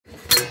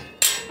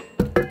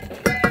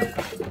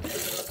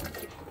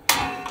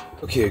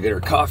Okay, got our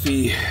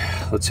coffee.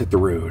 Let's hit the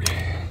road.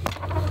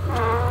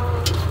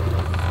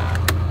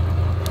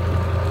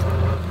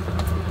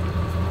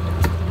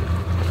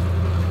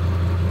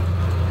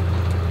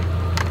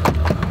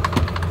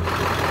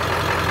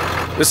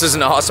 This is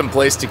an awesome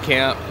place to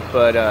camp,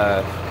 but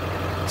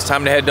it's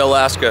time to head to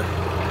Alaska.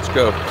 Let's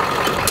go.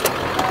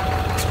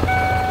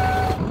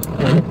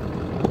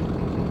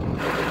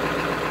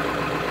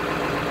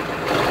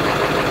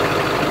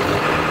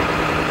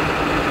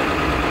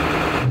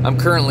 I'm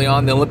currently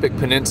on the Olympic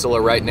Peninsula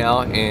right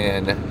now,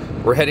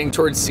 and we're heading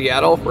towards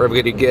Seattle, where I'm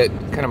gonna get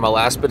kind of my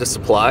last bit of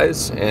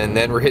supplies, and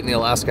then we're hitting the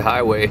Alaska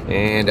Highway.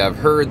 And I've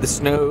heard the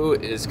snow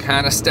is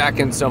kind of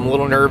stacking, so I'm a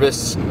little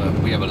nervous, but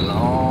we have a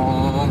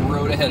long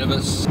road ahead of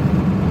us.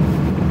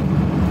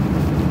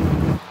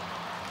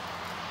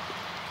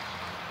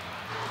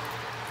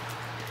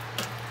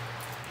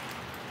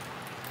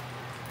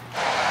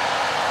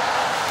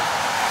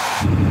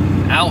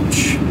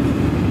 Ouch.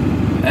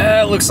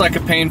 That looks like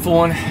a painful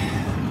one.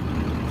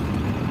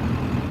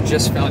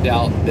 Just found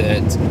out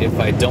that if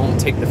I don't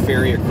take the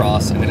ferry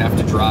across, I'm gonna have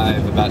to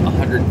drive about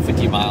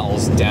 150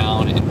 miles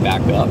down and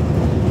back up.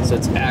 So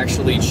it's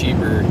actually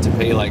cheaper to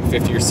pay like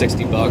 50 or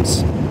 60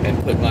 bucks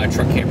and put my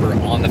truck camper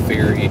on the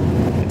ferry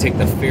and take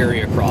the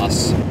ferry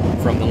across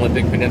from the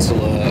Olympic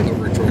Peninsula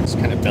over towards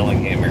kind of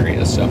Bellingham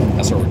area. So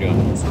that's what we're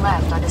doing.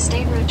 Left on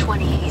State Route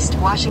 20 East,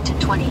 Washington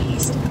 20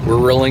 East. We're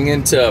rolling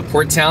into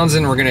Port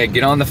Townsend. We're gonna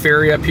get on the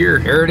ferry up here.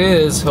 There it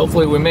is.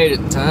 Hopefully we made it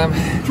in time.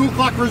 2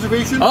 o'clock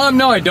reservation?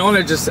 No, I don't.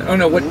 Oh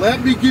no, what?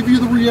 Let me give you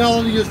the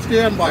reality of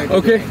standby.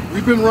 Okay.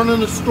 We've been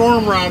running a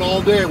storm route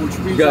all day, which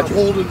means Gotcha.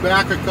 we're holding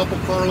back a couple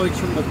car lengths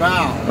from the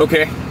bow.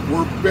 Okay.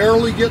 We're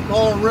barely getting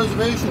all our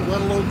reservations,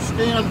 let alone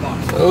standby.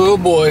 Oh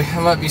boy, I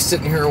might be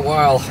sitting here a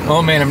while.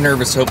 Oh man, I'm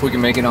nervous. Hope we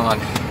can make it on.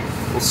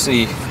 We'll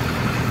see.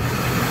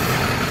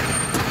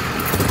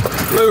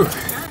 Hello.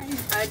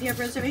 Hi. Do you have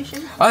a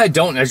reservation? I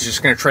don't. I was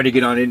just gonna try to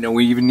get on. I didn't know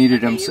we even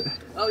needed them.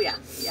 Oh yeah,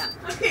 yeah.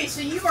 Okay,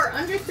 so you are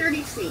under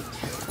 30 feet.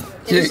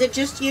 And Yeah. is it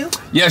just you?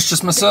 Yeah, it's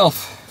just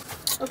myself.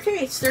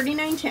 Okay, it's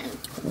 3910.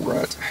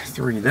 Right,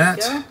 3 that.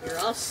 Go. You're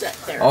all set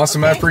there.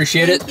 Awesome, okay? I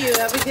appreciate it. Thank you.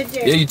 Have a good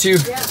day. Yeah, you too.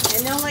 Yeah,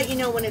 and they'll let you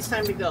know when it's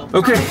time to go.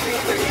 Okay. Probably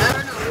 3:30. I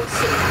don't know. We'll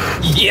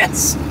see.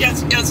 Yes,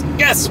 yes, yes,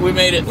 yes. We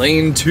made it.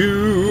 Lane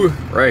 2,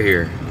 right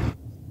here.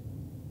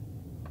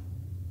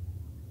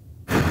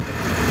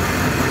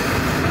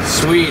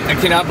 Sweet. I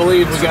cannot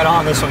believe we got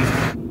on this one.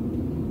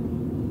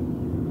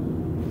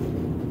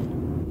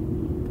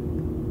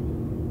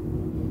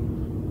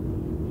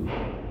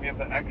 We have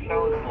the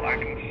XL in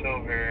black and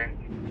silver.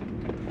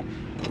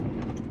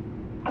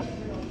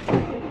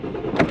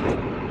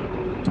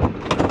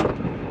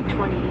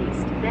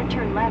 East, then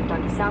turn left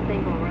onto South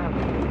Angle Road.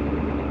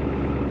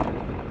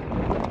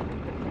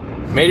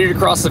 Made it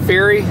across the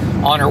ferry,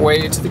 on our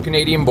way to the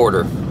Canadian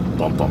border.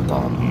 Bum, bum,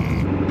 bum.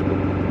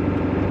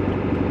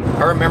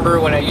 I remember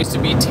when I used to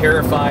be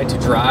terrified to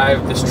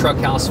drive this truck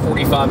house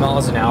 45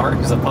 miles an hour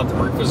because I thought the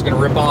roof was gonna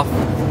rip off.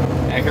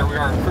 And here we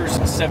are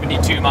cruising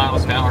 72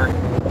 miles an hour,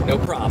 no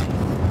problem.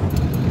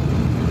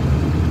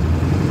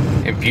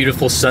 And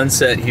beautiful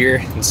sunset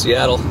here in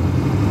Seattle.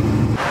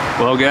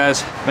 Well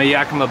guys, my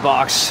Yakima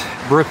box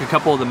broke a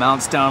couple of the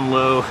mounts down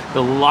low.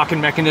 The locking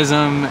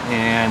mechanism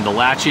and the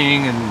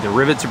latching and the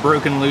rivets are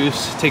broken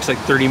loose. It takes like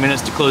 30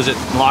 minutes to close it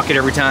and lock it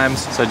every time.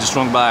 So I just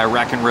swung by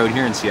Rackin Road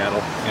here in Seattle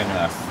and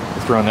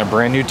we're throwing that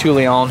brand new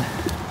Thule on.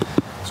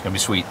 It's gonna be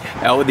sweet.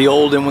 Out with the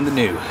old and with the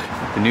new.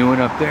 The new one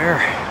up there.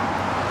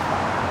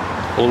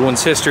 Old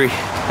one's history.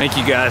 Thank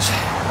you guys.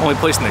 Only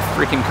place in the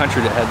freaking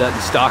country that had that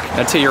in stock.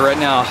 I tell you right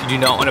now, you do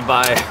not want to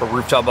buy a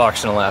rooftop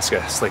box in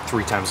Alaska. It's like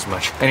 3 times as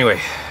much.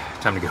 Anyway,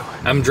 time to go.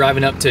 I'm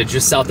driving up to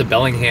just south of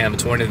Bellingham.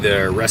 It's one of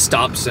the rest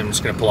stops. I'm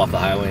just gonna pull off the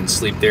highway and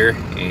sleep there,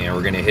 and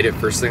we're gonna hit it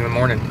first thing in the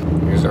morning.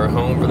 Here's our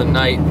home for the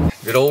night.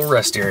 Good old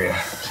rest area.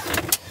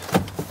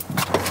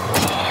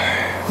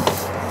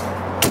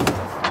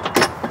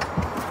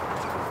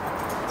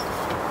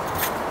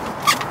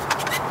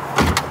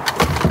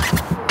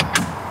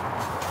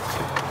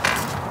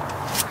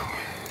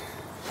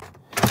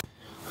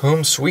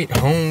 Home sweet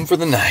home for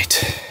the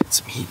night. Get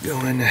some heat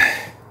going.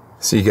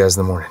 See you guys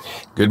in the morning.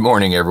 Good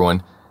morning,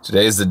 everyone.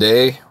 Today is the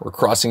day we're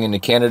crossing into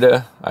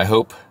Canada, I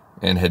hope,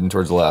 and heading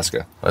towards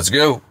Alaska. Let's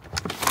go.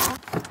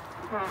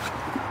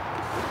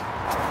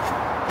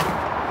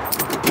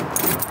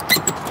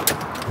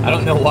 I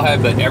don't know why,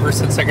 but ever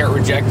since I got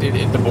rejected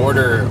at the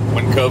border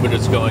when COVID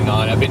was going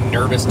on, I've been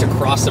nervous to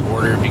cross the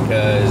border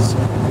because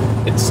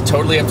it's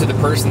totally up to the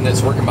person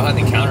that's working behind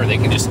the counter. They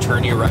can just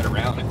turn you right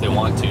around if they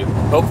want to.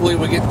 Hopefully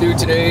we get through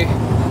today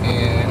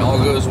and all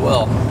goes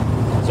well.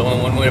 There's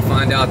only one way to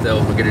find out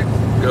though. We gotta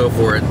go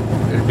for it.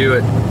 Gotta do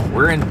it.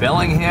 We're in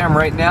Bellingham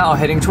right now,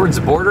 heading towards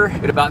the border.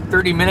 In about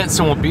 30 minutes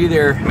and we'll be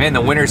there. Man, the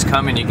winter's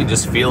coming, you can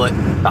just feel it.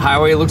 The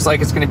highway looks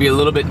like it's gonna be a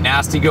little bit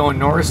nasty going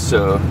north,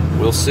 so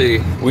we'll see.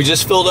 We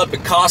just filled up at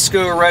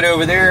Costco right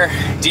over there.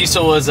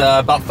 Diesel was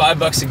about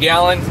 $5 a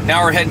gallon.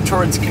 Now we're heading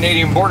towards the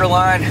Canadian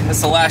borderline.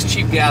 That's the last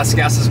cheap gas.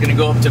 Gas is gonna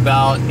go up to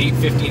about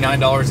 $8.50,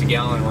 $9 a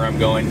gallon where I'm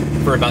going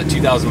for about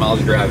 2,000 miles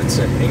of driving.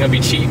 So it ain't gonna be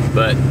cheap,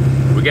 but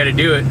we gotta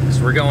do it,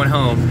 so we're going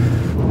home.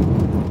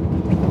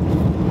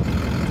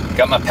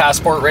 Got my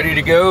passport ready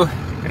to go,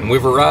 and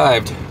we've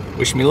arrived.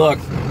 Wish me luck.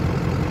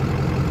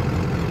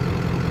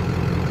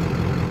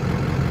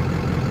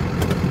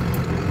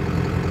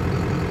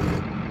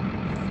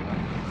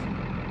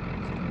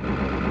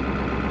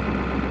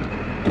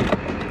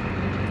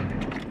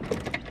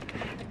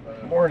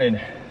 Morning.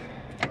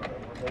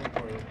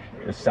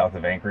 Just south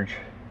of Anchorage.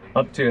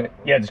 Up to,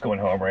 yeah, just going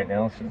home right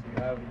now. So. Do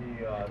you have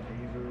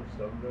any diesel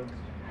stove goods?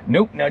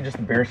 Nope, no, just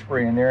the bear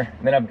spray in there.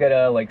 And then I've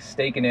got like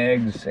steak and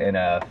eggs and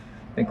I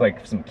think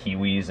like some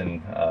kiwis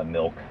and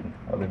milk.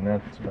 Other than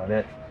that, that's about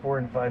it. 4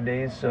 and 5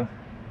 days, so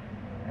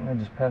and I'm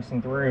just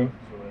passing through.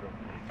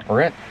 All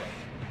right.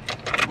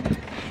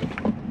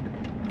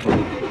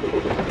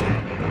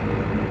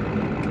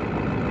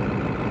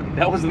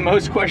 That was the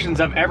most questions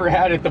I've ever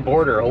had at the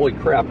border. Holy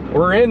crap.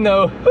 We're in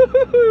though.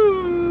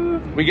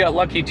 We got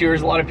lucky too.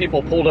 There's a lot of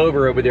people pulled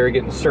over there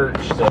getting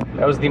searched. So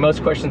that was the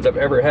most questions I've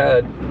ever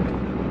had.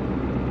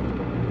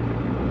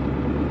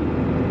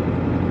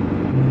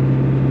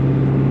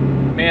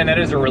 Man, that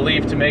is a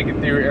relief to make it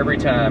through every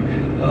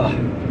time.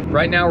 Ugh.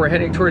 Right now we're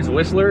heading towards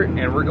Whistler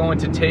and we're going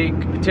to take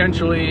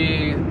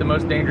potentially the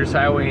most dangerous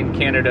highway in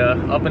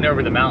Canada up and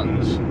over the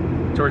mountains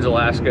towards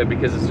Alaska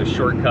because it's a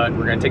shortcut.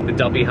 We're gonna take the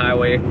Duffy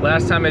Highway.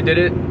 Last time I did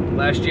it,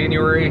 last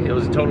January, it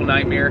was a total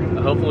nightmare.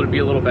 Hopefully it'll be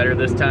a little better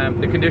this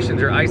time. The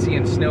conditions are icy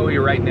and snowy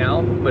right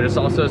now, but it's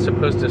also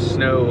supposed to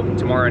snow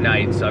tomorrow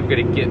night, so I'm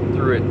gonna get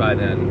through it by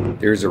then.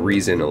 There's a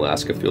reason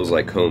Alaska feels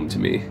like home to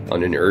me.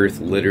 On an earth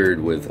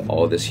littered with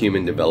all this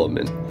human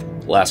development,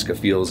 Alaska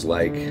feels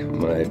like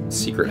my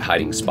secret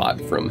hiding spot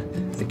from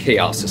the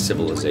chaos of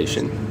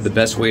civilization. The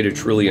best way to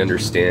truly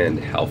understand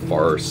how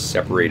far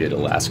separated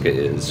Alaska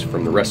is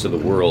from the rest of the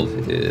world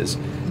is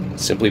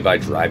simply by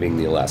driving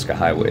the Alaska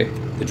Highway.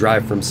 The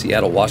drive from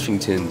Seattle,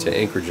 Washington to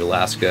Anchorage,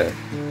 Alaska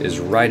is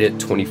right at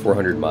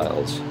 2,400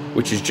 miles,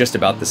 which is just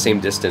about the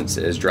same distance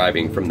as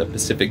driving from the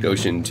Pacific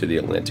Ocean to the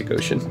Atlantic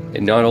Ocean.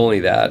 And not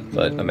only that,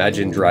 but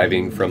imagine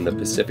driving from the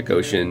Pacific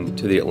Ocean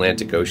to the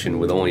Atlantic Ocean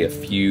with only a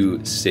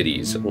few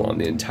cities along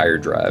the entire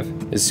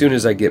drive. As soon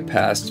as I get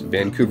past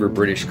Vancouver,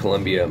 British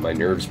Columbia, my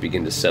nerves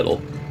begin to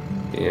settle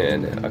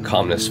and a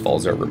calmness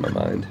falls over my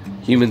mind.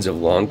 Humans have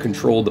long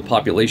controlled the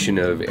population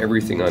of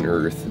everything on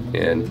Earth,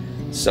 and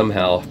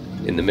somehow,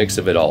 in the mix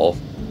of it all,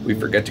 we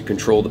forget to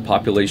control the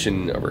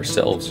population of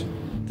ourselves.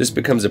 This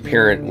becomes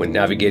apparent when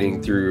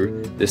navigating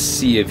through the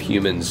sea of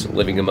humans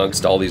living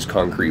amongst all these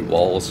concrete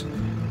walls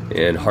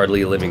and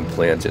hardly a living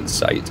plant in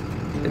sight.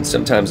 And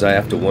sometimes I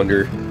have to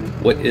wonder,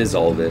 what is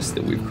all this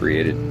that we've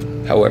created?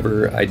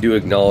 However, I do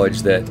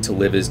acknowledge that to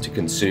live is to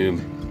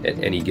consume at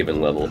any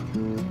given level.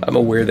 I'm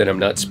aware that I'm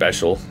not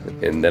special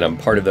and that I'm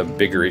part of the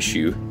bigger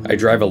issue. I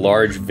drive a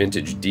large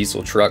vintage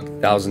diesel truck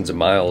thousands of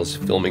miles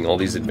filming all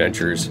these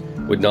adventures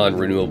with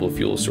non-renewable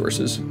fuel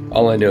sources.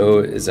 All I know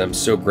is I'm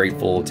so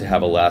grateful to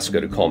have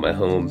Alaska to call my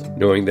home,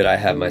 knowing that I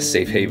have my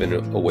safe haven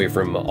away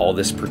from all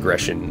this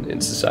progression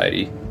in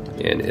society,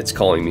 and it's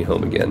calling me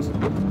home again.